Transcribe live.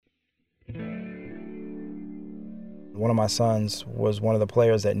One of my sons was one of the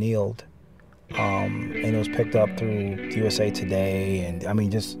players that kneeled, and it was picked up through USA Today, and I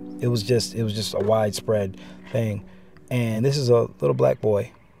mean, it was just a widespread thing. And this is a little black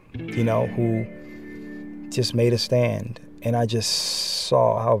boy, who just made a stand, and I just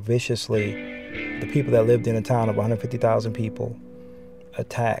saw how viciously the people that lived in a town of 150,000 people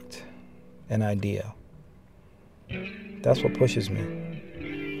attacked an idea. That's what pushes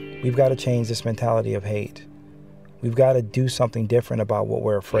me. We've got to change this mentality of hate. We've got to do something different about what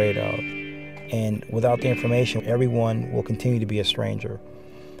we're afraid of. And without the information, everyone will continue to be a stranger.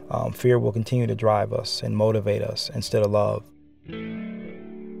 Fear will continue to drive us and motivate us instead of love.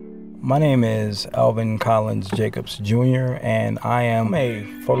 My name is Alvin Collins Jacobs Jr., and I am a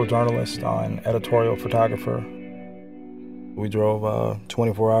photojournalist and editorial photographer. We drove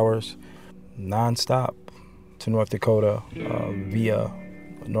 24 hours nonstop to North Dakota via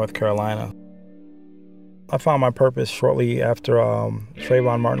North Carolina. I found my purpose shortly after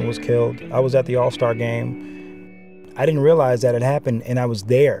Trayvon Martin was killed. I was at the All-Star game. I didn't realize that it happened, and I was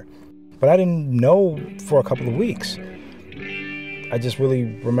there. But I didn't know for a couple of weeks. I just really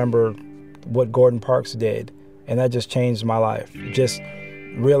remember what Gordon Parks did, and that just changed my life. Just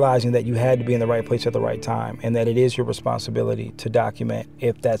realizing that you had to be in the right place at the right time, and that it is your responsibility to document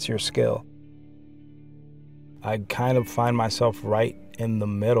if that's your skill. I kind of find myself right in the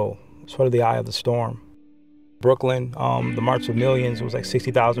middle, sort of the eye of the storm. Brooklyn, the March of Millions, it was like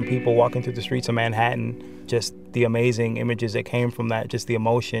 60,000 people walking through the streets of Manhattan. Just the amazing images that came from that, just the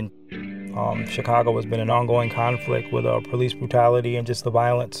emotion. Chicago has been an ongoing conflict with police brutality and just the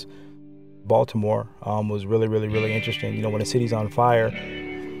violence. Baltimore was really, really, really interesting. When a city's on fire,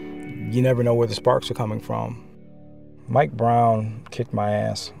 you never know where the sparks are coming from. Mike Brown kicked my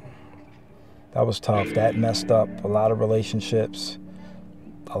ass. That was tough. That messed up a lot of relationships,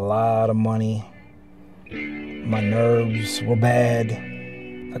 a lot of money. My nerves were bad.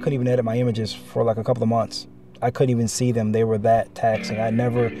 I couldn't even edit my images for like a couple of months. I couldn't even see them. They were that taxing. I'd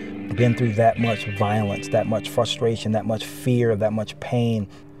never been through that much violence, that much frustration, that much fear, that much pain.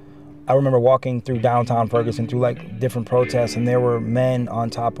 I remember walking through downtown Ferguson through like different protests, and there were men on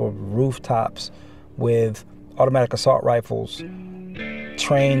top of rooftops with automatic assault rifles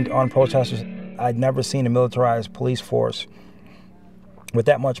trained on protesters. I'd never seen a militarized police force with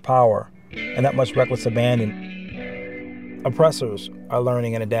that much power and that much reckless abandon. Oppressors are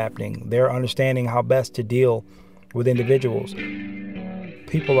learning and adapting. They're understanding how best to deal with individuals.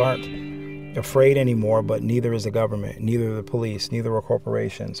 People aren't afraid anymore, but neither is the government, neither the police, neither are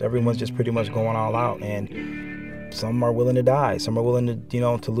corporations. Everyone's just pretty much going all out, and some are willing to die. Some are willing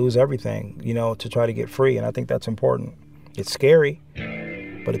to, to lose everything, to try to get free, and I think that's important. It's scary,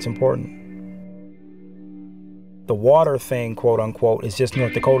 but it's important. The water thing, quote unquote, is just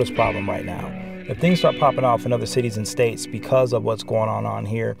North Dakota's problem right now. If things start popping off in other cities and states because of what's going on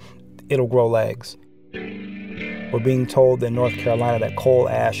here, it'll grow legs. We're being told in North Carolina that coal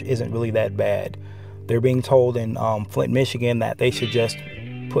ash isn't really that bad. They're being told in Flint, Michigan that they should just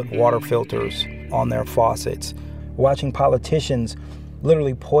put water filters on their faucets. We're watching politicians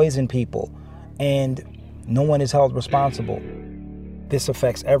literally poison people, and no one is held responsible. This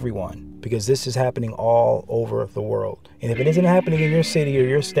affects everyone, because this is happening all over the world. And if it isn't happening in your city or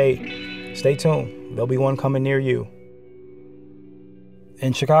your state, stay tuned. There'll be one coming near you.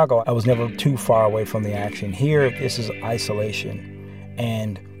 In Chicago, I was never too far away from the action. Here, this is isolation.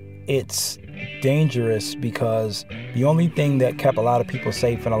 And it's dangerous because the only thing that kept a lot of people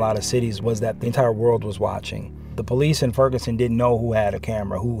safe in a lot of cities was that the entire world was watching. The police in Ferguson didn't know who had a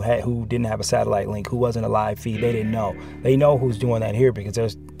camera, who didn't have a satellite link, who wasn't a live feed. They didn't know. They know who's doing that here because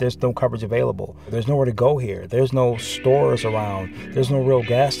there's no coverage available. There's nowhere to go here. There's no stores around. There's no real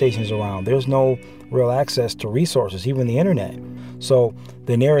gas stations around. There's no real access to resources, even the internet. So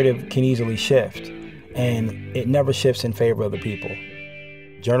the narrative can easily shift, and it never shifts in favor of the people.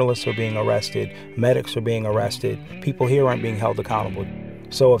 Journalists are being arrested. Medics are being arrested. People here aren't being held accountable.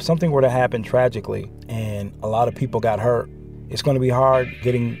 So if something were to happen tragically and a lot of people got hurt, it's going to be hard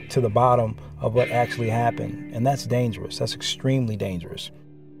getting to the bottom of what actually happened. And that's dangerous. That's extremely dangerous.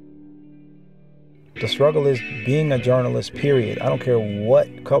 The struggle is being a journalist, period. I don't care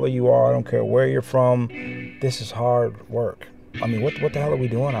what color you are. I don't care where you're from. This is hard work. I mean, what the hell are we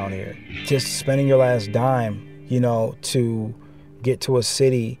doing out here? Just spending your last dime, to get to a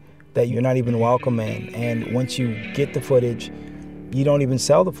city that you're not even welcome in. And once you get the footage, you don't even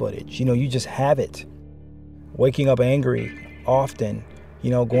sell the footage. You just have it. Waking up angry often,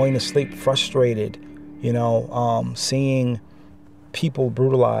 going to sleep frustrated, seeing people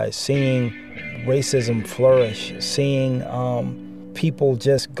brutalized, seeing racism flourish, seeing people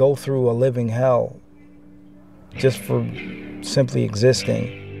just go through a living hell. just for simply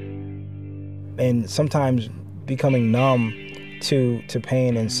existing. And sometimes becoming numb to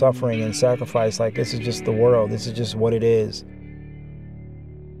pain and suffering and sacrifice, like this is just the world, this is just what it is.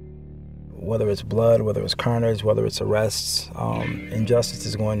 Whether it's blood, whether it's carnage, whether it's arrests, injustice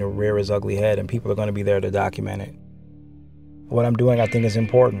is going to rear its ugly head, and people are going to be there to document it. What I'm doing, I think, is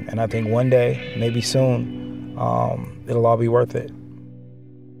important, and I think one day, maybe soon, it'll all be worth it.